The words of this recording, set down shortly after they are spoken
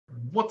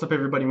What's up,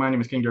 everybody? My name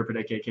is King Derpit,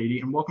 aka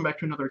Katie, and welcome back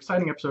to another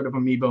exciting episode of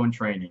Amiibo in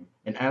Training.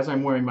 And as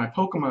I'm wearing my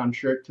Pokemon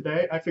shirt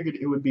today, I figured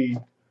it would be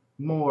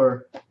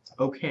more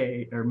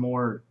well-suited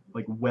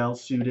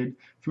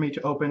for me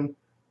to open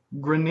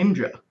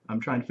Greninja.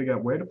 I'm trying to figure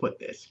out where to put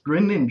this.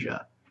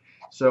 Greninja.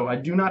 So I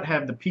do not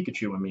have the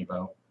Pikachu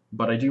Amiibo,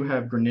 but I do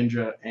have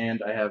Greninja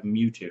and I have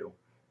Mewtwo.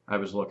 I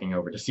was looking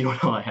over to see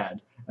what all I had.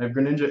 I have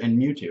Greninja and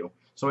Mewtwo.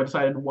 So I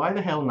decided, why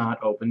the hell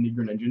not open the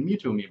Greninja and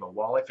Mewtwo Amiibo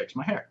while I fix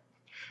my hair,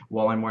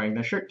 while I'm wearing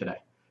this shirt today.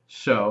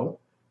 So,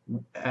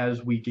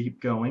 as we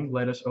keep going,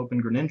 let us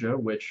open Greninja,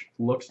 which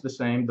looks the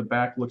same. The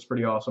back looks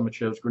pretty awesome. It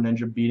shows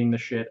Greninja beating the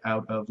shit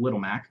out of Little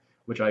Mac,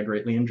 which I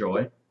greatly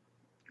enjoy.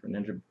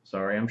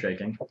 Sorry, I'm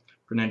shaking.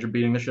 Greninja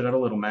beating the shit out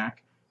of Little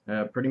Mac.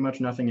 Pretty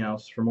much nothing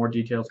else. For more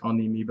details on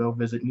the Amiibo,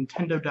 visit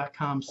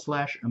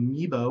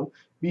nintendo.com/amiibo.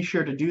 Be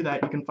sure to do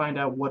that. You can find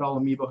out what all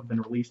Amiibo have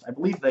been released. I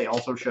believe they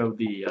also show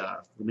the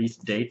release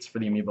dates for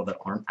the Amiibo that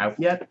aren't out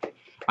yet.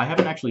 I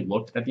haven't actually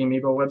looked at the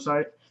Amiibo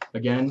website.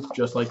 Again,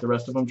 just like the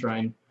rest of them, try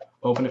and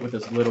open it with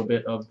as little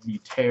bit of the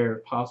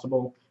tear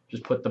possible.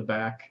 Just put the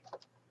back.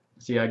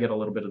 See, I get a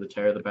little bit of the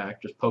tear of the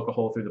back. Just poke a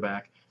hole through the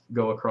back,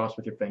 go across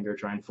with your finger,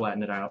 try and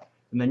flatten it out,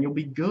 and then you'll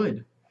be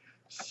good.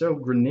 So,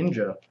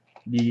 Greninja,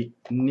 the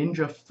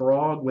ninja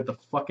frog with a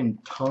fucking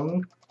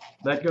tongue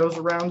that goes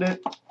around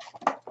it.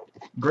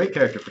 Great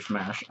character for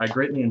Smash. I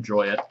greatly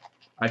enjoy it.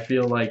 I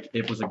feel like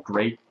it was a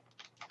great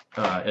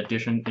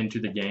addition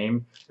into the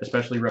game,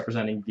 especially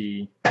representing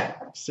the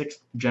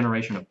 6th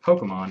generation of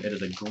Pokemon. It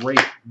is a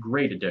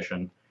great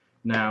addition.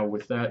 Now,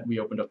 with that, we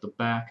opened up the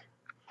back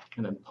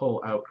and then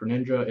pull out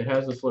Greninja. It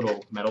has this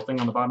little metal thing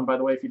on the bottom, by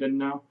the way, if you didn't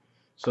know.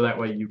 So that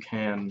way you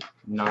can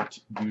not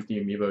use the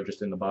Amiibo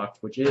just in the box,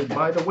 which is,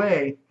 by the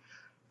way,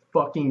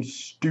 fucking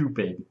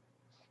stupid.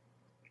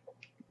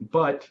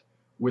 But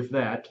with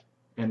that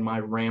and my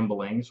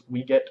ramblings,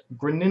 we get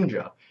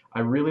Greninja.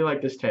 I really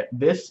like this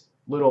this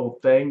little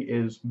thing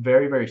is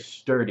very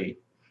sturdy.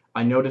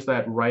 I noticed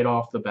that right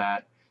off the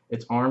bat.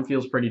 Its arm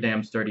feels pretty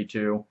damn sturdy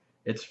too.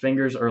 Its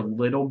fingers are a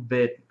little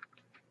bit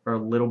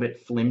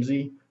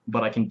flimsy,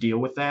 but I can deal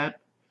with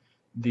that.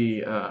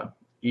 The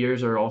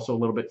ears are also a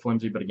little bit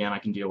flimsy, but again, I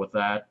can deal with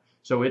that.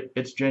 So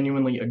it's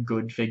genuinely a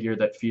good figure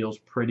that feels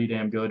pretty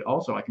damn good.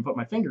 Also, I can put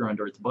my finger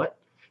under its butt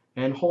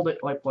and hold it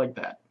like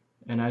that.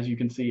 And as you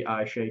can see,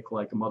 I shake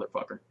like a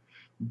motherfucker.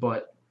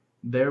 But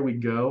there we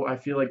go. I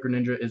feel like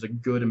Greninja is a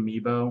good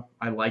Amiibo.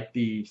 I like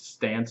the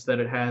stance that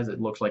it has.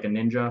 It looks like a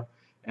ninja.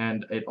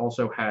 And it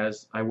also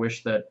has, I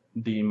wish that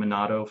the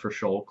Monado for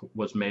Shulk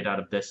was made out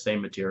of this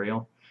same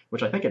material,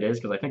 which I think it is,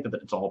 because I think that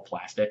it's all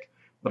plastic.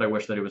 But I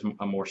wish that it was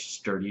a more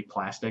sturdy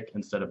plastic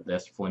instead of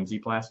this flimsy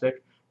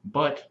plastic.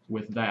 But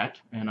with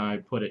that, and I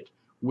put it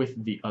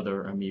with the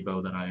other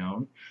Amiibo that I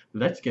own,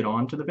 let's get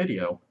on to the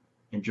video.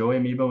 Enjoy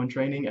Amiibo in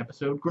Training,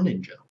 episode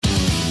Greninja.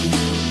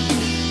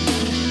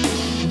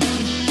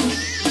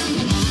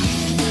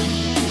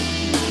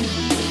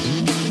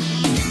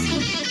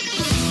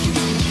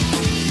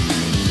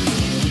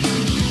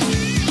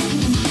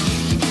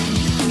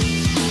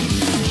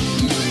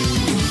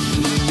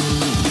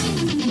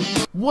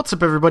 What's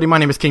up, everybody? My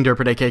name is King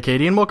Derpit, aka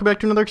Katie, and welcome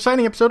back to another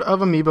exciting episode of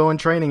Amiibo in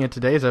Training. In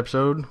today's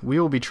episode, we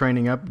will be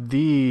training up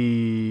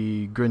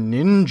the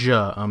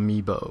Greninja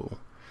Amiibo.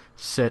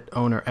 Set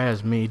owner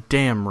as me,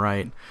 damn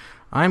right.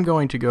 I'm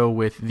going to go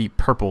with the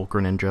purple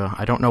Greninja.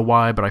 I don't know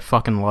why, but I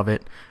fucking love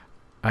it.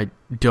 I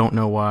don't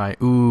know why.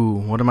 Ooh,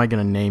 what am I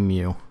going to name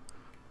you?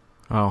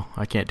 Oh,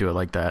 I can't do it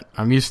like that.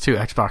 I'm used to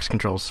Xbox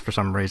controls for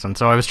some reason,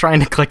 so I was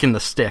trying to click in the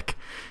stick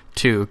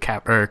to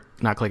clicking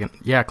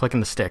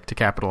the stick to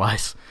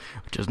capitalize,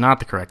 which is not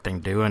the correct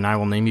thing to do, and I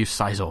will name you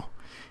Sizel.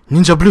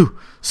 Ninja Blue!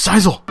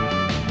 Sizel!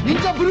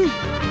 Ninja Blue!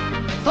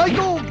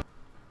 Sizel!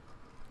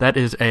 That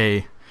is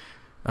a,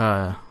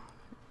 oh,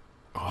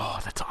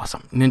 that's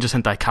awesome. Ninja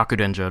Sentai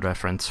Kakurenja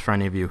reference for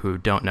any of you who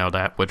don't know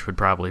that, which would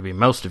probably be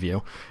most of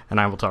you, and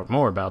I will talk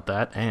more about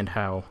that and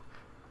how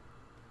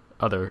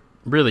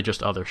really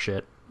just other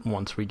shit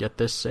once we get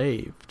this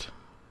saved.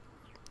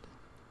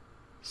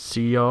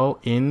 See y'all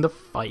in the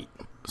fight.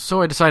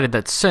 So I decided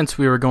that since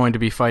we were going to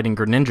be fighting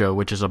Greninja,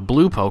 which is a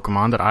blue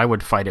Pokemon, that I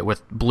would fight it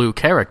with blue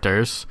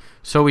characters.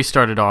 So we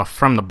started off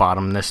from the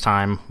bottom this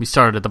time. We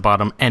started at the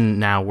bottom, and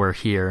now we're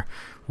here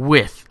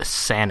with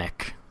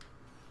Sonic.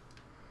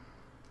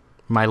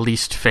 My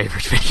least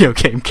favorite video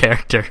game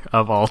character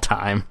of all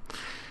time.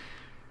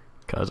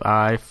 Because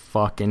I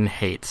fucking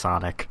hate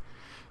Sonic.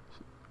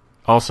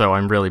 Also,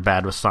 I'm really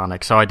bad with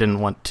Sonic, so I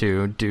didn't want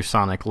to do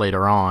Sonic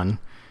later on.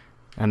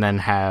 And then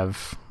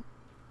have...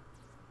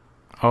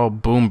 Oh,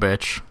 boom,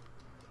 bitch.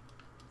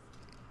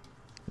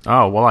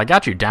 Oh, well, I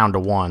got you down to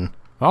 1.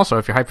 Also,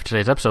 if you're hyped for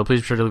today's episode, please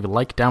be sure to leave a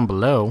like down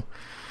below.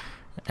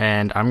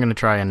 And I'm going to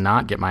try and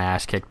not get my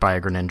ass kicked by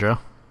a Greninja.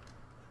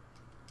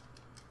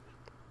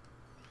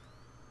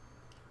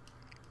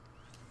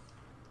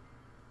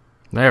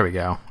 There we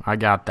go. I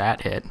got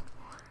that hit.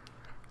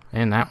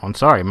 And that one.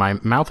 Sorry, my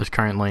mouth is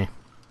currently...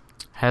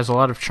 has a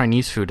lot of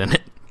Chinese food in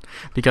it.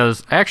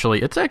 Because,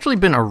 actually, it's actually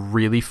been a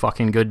really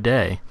fucking good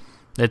day.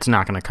 It's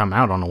not going to come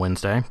out on a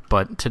Wednesday,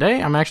 but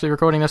today I'm actually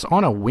recording this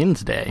on a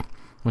Wednesday,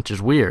 which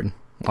is weird.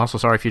 Also,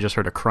 sorry if you just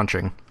heard a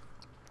crunching.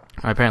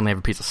 I apparently have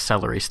a piece of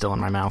celery still in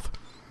my mouth.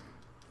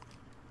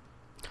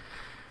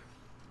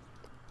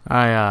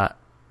 I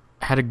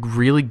had a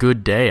really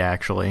good day,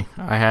 actually.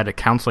 I had a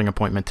counseling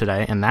appointment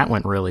today, and that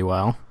went really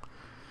well.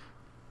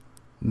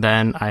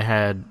 Then I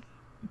had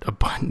a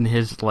button,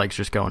 his legs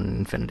just go in an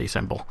infinity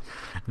symbol.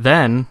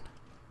 Then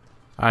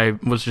I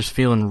was just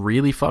feeling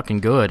really fucking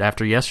good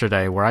after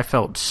yesterday, where I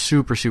felt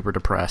super, super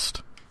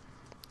depressed.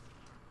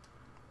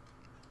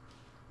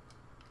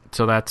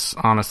 So that's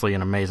honestly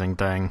an amazing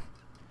thing.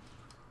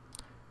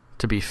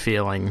 To be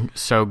feeling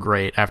so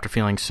great after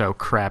feeling so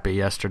crappy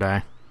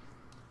yesterday.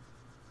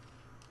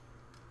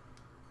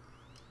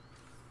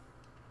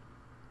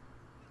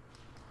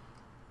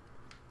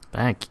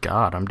 Thank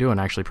God, I'm doing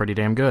actually pretty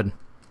damn good.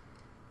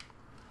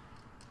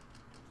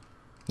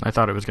 I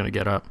thought it was going to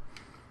get up.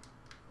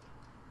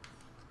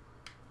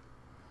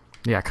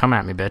 Yeah, come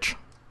at me, bitch.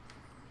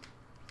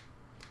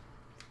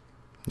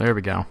 There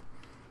we go.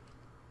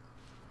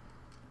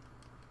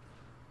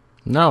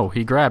 No,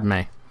 he grabbed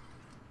me.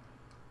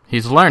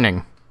 He's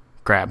learning.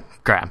 Grab,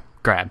 grab,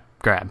 grab,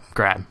 grab,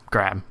 grab,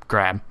 grab,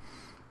 grab,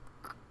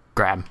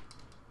 grab.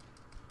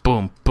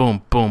 Boom,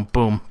 boom, boom,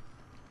 boom,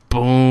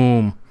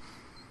 boom.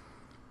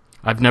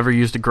 I've never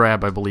used a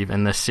grab, I believe,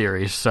 in this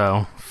series,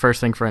 so first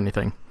thing for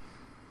anything.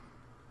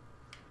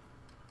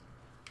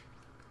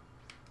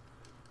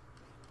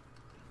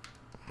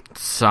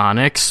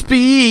 Sonic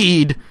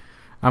Speed!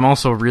 I'm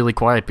also really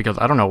quiet because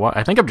I don't know why.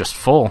 I think I'm just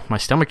full. My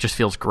stomach just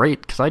feels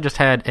great because I just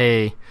had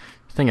a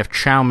thing of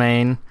chow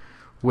mein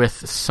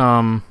with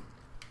some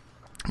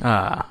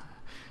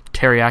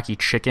teriyaki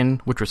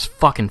chicken, which was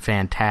fucking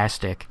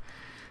fantastic.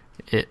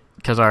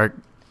 Because our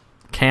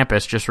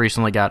campus just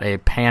recently got a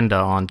Panda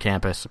on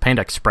campus.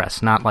 Panda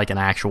Express, not like an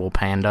actual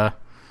panda.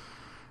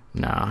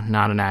 No,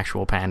 not an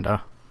actual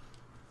panda.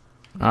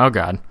 Oh,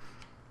 God.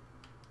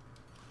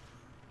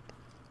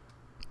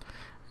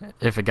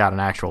 If it got an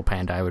actual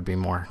panda, I would be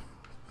more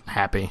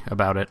happy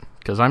about it.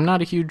 Because I'm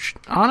not a huge...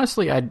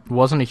 Honestly, I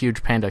wasn't a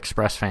huge Panda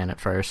Express fan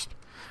at first.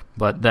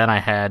 But then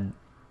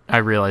I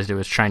realized it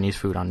was Chinese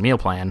food on meal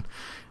plan.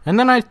 And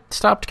then I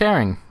stopped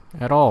caring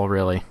at all,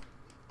 really.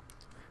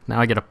 Now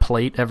I get a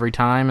plate every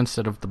time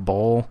instead of the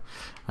bowl.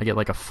 I get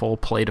like a full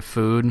plate of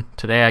food.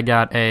 Today I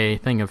got a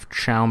thing of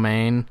chow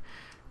mein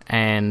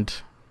and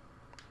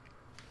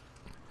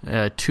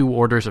 2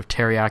 orders of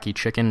teriyaki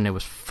chicken, and it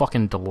was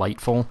fucking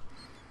delightful.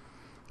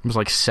 It was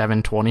like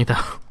 $7.20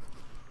 though.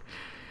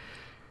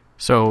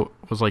 So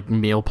it was like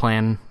meal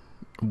plan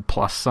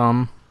plus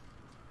some.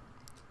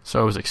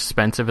 So it was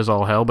expensive as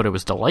all hell, but it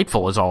was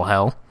delightful as all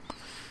hell.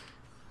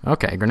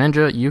 Okay,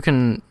 Greninja, you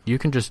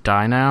can just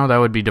die now. That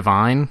would be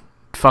divine.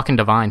 Fucking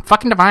divine.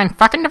 Fucking divine.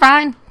 Fucking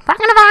divine.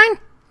 Fucking divine.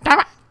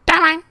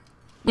 Divine.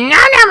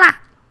 No.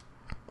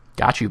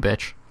 Got you,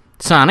 bitch.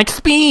 Sonic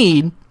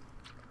Speed.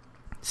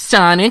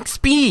 Sonic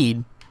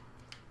Speed.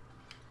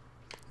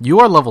 You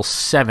are level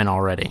 7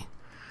 already.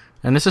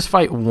 And this is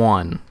fight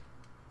 1.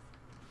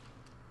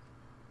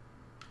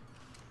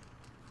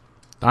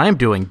 I am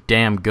doing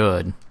damn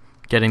good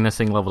getting this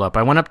thing leveled up.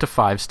 I went up to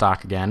 5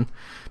 stock again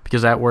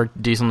because that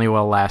worked decently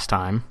well last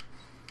time.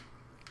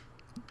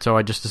 So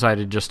I just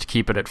decided just to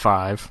keep it at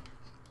 5.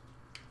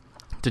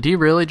 Did he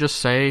really just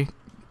say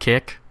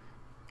kick?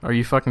 Are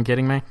you fucking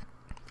kidding me?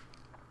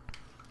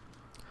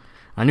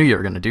 I knew you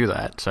were going to do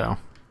that, so.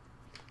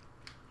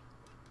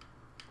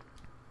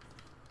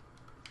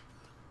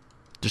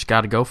 Just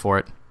gotta go for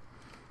it.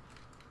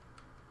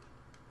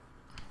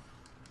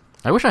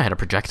 I wish I had a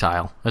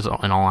projectile,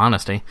 in all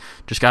honesty.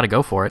 Just gotta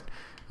go for it.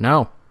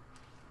 No.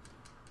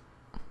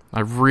 I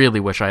really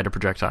wish I had a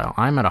projectile.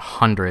 I'm at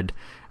 100,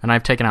 and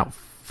I've taken out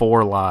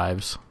 4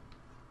 lives.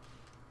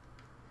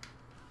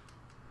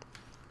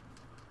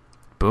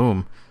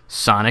 Boom.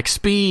 Sonic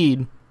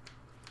Speed.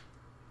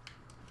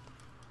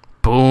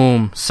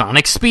 Boom.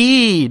 Sonic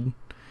Speed.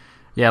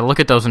 Yeah, look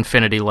at those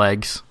infinity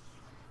legs.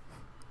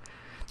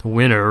 The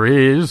winner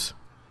is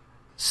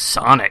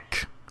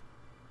Sonic.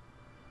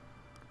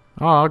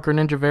 Oh,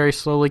 Greninja very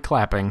slowly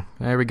clapping.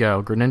 There we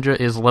go. Greninja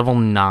is level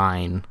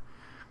 9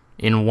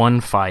 in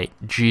 1 fight.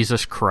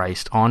 Jesus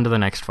Christ. On to the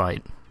next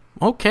fight.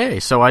 Okay,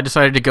 so I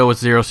decided to go with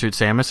Zero Suit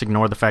Samus.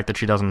 Ignore the fact that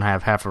she doesn't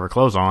have half of her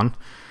clothes on.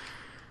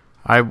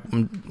 I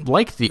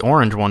like the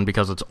orange one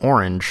because it's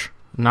orange.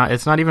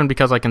 It's not even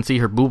because I can see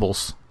her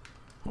boobles.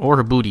 Or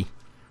her booty.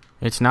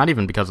 It's not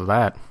even because of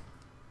that.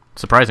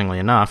 Surprisingly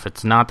enough,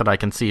 it's not that I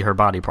can see her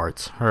body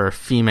parts. Her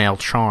female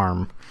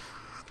charm.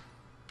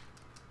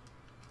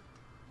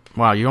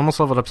 Wow, you almost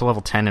leveled up to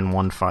level 10 in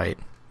 1 fight.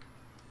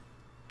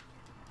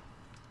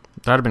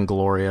 That'd have been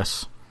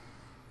glorious.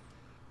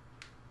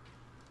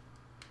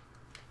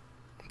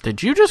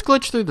 Did you just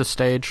glitch through the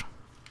stage?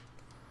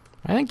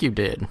 I think you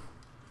did.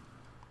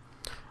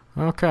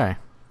 Okay.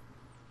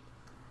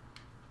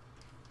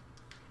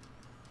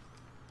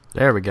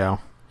 There we go.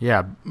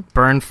 Yeah,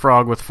 burn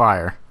frog with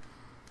fire.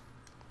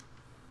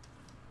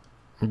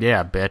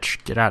 Yeah,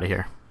 bitch. Get out of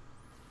here.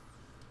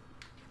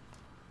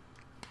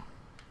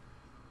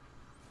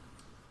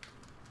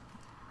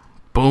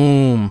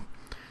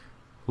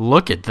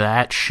 Look at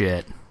that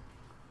shit.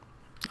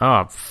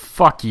 Oh,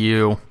 fuck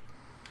you.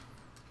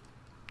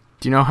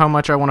 Do you know how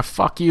much I want to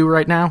fuck you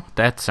right now?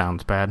 That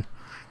sounds bad.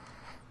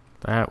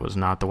 That was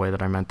not the way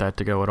that I meant that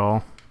to go at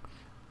all.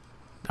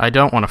 I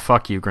don't want to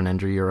fuck you,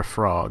 Greninja. You're a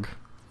frog.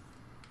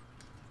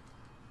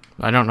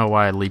 I don't know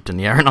why I leaped in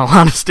the air, in all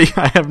honesty.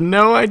 I have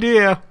no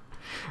idea.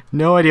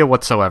 No idea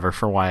whatsoever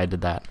for why I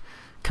did that.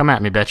 Come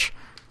at me, bitch.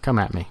 Come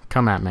at me.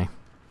 Come at me.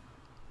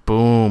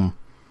 Boom.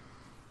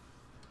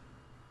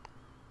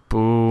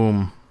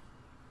 Boom.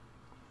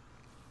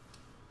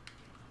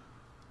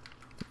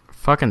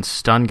 Fucking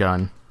stun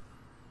gun.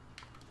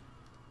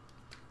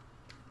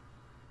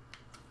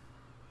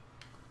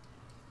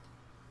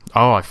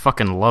 Oh, I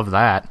fucking love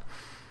that.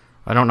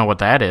 I don't know what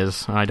that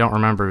is. I don't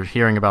remember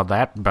hearing about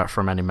that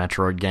from any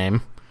Metroid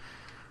game.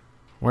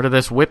 Where did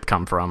this whip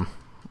come from?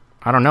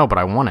 I don't know, but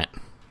I want it.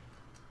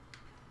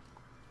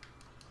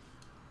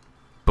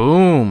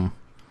 Boom.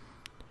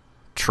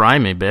 Try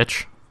me,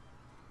 bitch.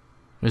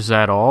 Is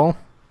that all?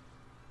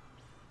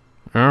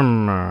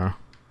 Yeah,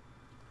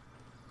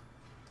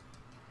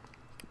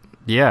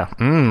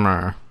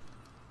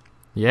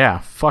 Yeah,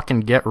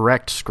 fucking get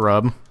wrecked,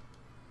 scrub.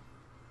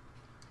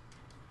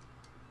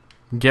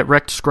 Get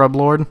wrecked, scrub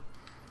lord.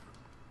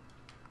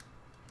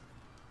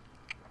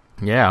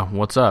 Yeah,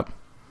 what's up?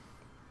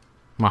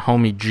 My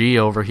homie G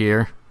over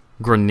here.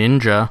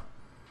 Greninja.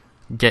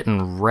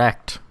 Getting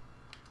wrecked.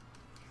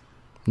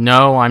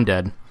 No, I'm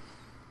dead.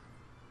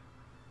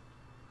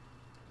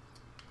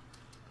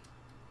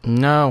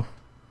 No.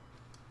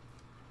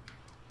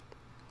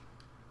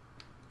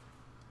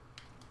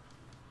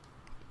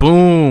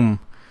 Boom.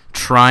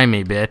 Try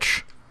me,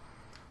 bitch.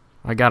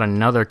 I got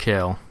another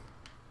kill.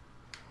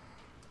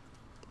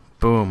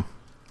 Boom.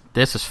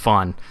 This is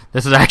fun.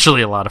 This is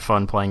actually a lot of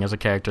fun playing as a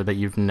character that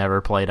you've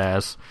never played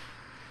as.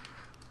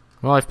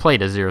 Well, I've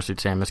played as Zero Suit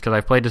Samus, because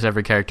I've played as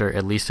every character,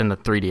 at least in the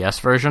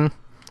 3DS version.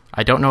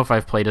 I don't know if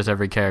I've played as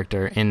every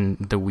character in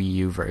the Wii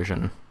U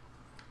version.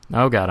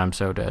 Oh god, I'm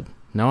so dead.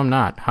 No, I'm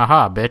not.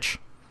 Haha, bitch.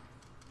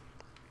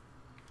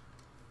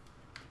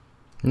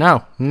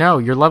 No, no,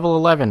 you're level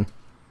 11.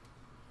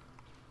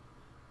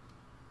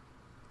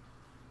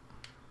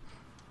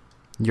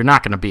 You're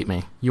not going to beat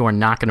me. You are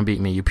not going to beat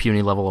me, you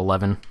puny level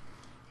 11.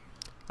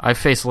 I've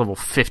faced level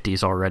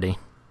 50s already.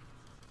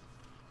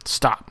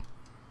 Stop.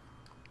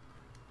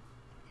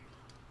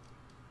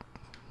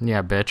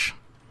 Yeah, bitch.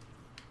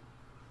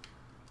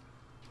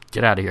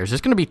 Get out of here. Is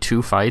this going to be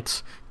 2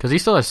 fights? Because he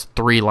still has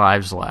 3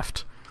 lives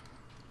left.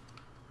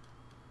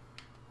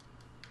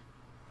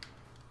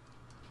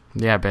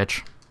 Yeah,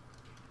 bitch.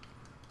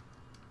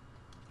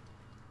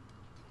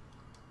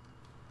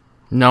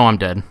 No, I'm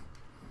dead.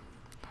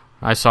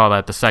 I saw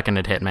that the second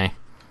it hit me.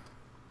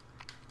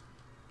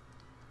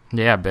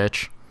 Yeah,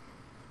 bitch.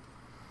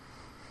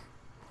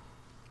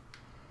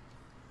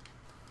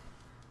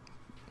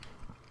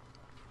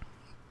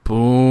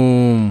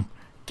 Boom.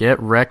 Get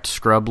wrecked,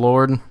 scrub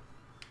lord.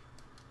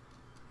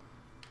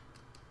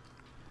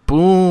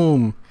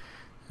 Boom.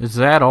 Is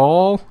that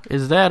all?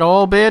 Is that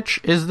all, bitch?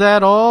 Is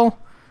that all?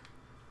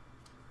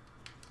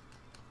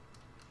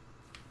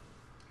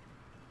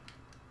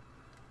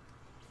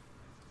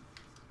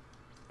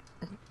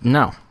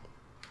 No.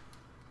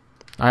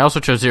 I also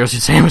chose Zero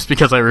Suit Samus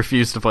because I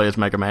refuse to play as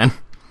Mega Man.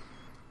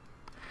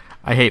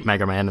 I hate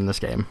Mega Man in this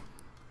game.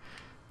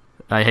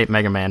 I hate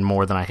Mega Man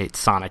more than I hate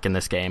Sonic in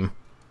this game.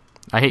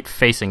 I hate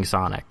facing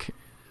Sonic.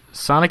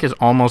 Sonic is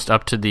almost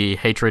up to the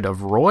hatred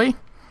of Roy,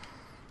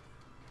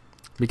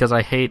 because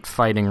I hate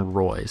fighting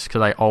Roys,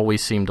 because I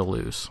always seem to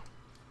lose.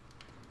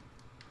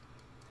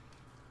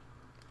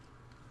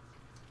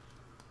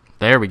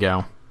 There we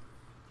go.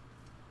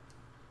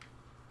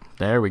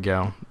 There we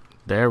go.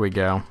 There we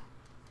go.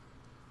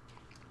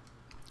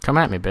 Come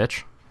at me,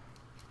 bitch.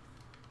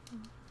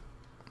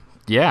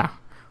 Yeah.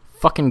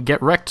 Fucking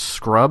get wrecked,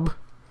 scrub.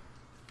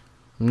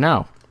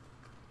 No.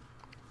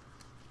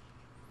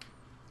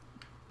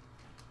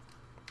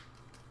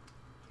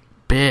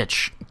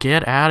 Bitch,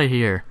 get out of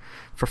here.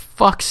 For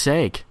fuck's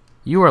sake.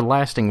 You are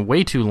lasting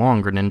way too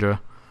long, Greninja.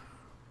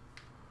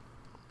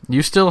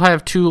 You still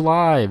have 2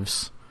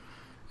 lives.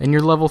 And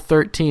you're level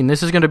 13.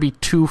 This is going to be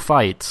 2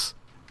 fights.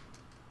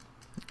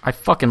 I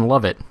fucking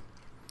love it.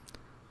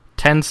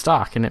 10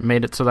 stock, and it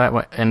made it so that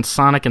way. And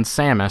Sonic and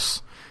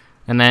Samus.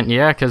 And then,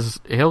 yeah,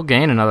 because he'll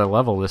gain another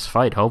level this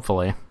fight,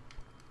 hopefully.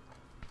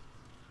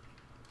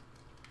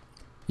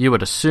 You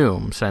would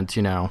assume, since,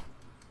 you know,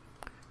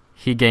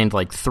 he gained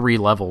like 3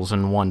 levels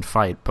in one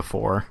fight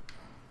before.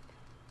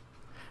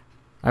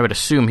 I would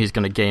assume he's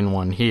going to gain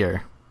one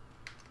here.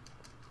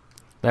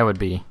 That would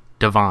be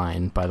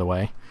divine, by the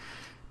way.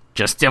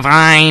 Just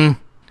divine!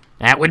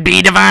 That would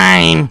be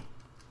divine!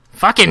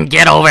 Fucking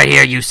get over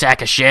here, you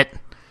sack of shit!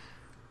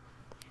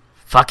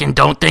 Fucking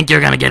don't think you're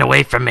gonna get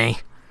away from me.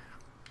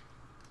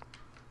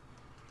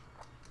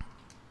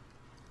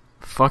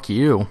 Fuck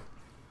you.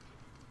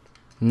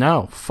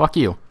 No, fuck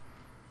you.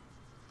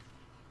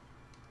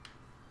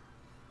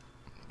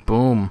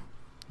 Boom.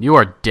 You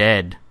are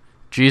dead.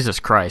 Jesus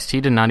Christ,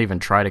 he did not even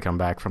try to come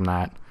back from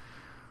that.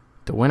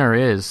 The winner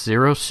is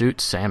Zero Suit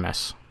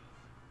Samus.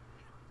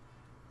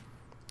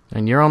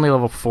 And you're only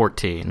level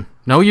 14.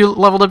 No, you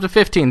leveled up to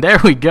 15. There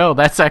we go.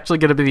 That's actually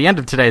going to be the end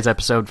of today's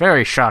episode,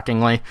 very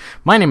shockingly.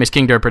 My name is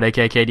King Derpert,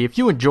 aka KD. If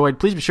you enjoyed,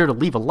 please be sure to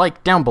leave a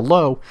like down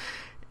below.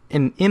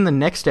 And in the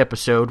next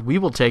episode, we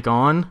will take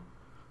on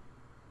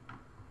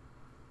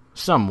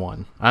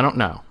someone. I don't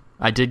know.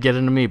 I did get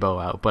an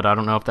Amiibo out, but I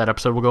don't know if that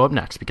episode will go up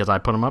next because I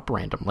put them up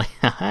randomly.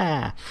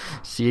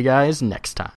 See you guys next time.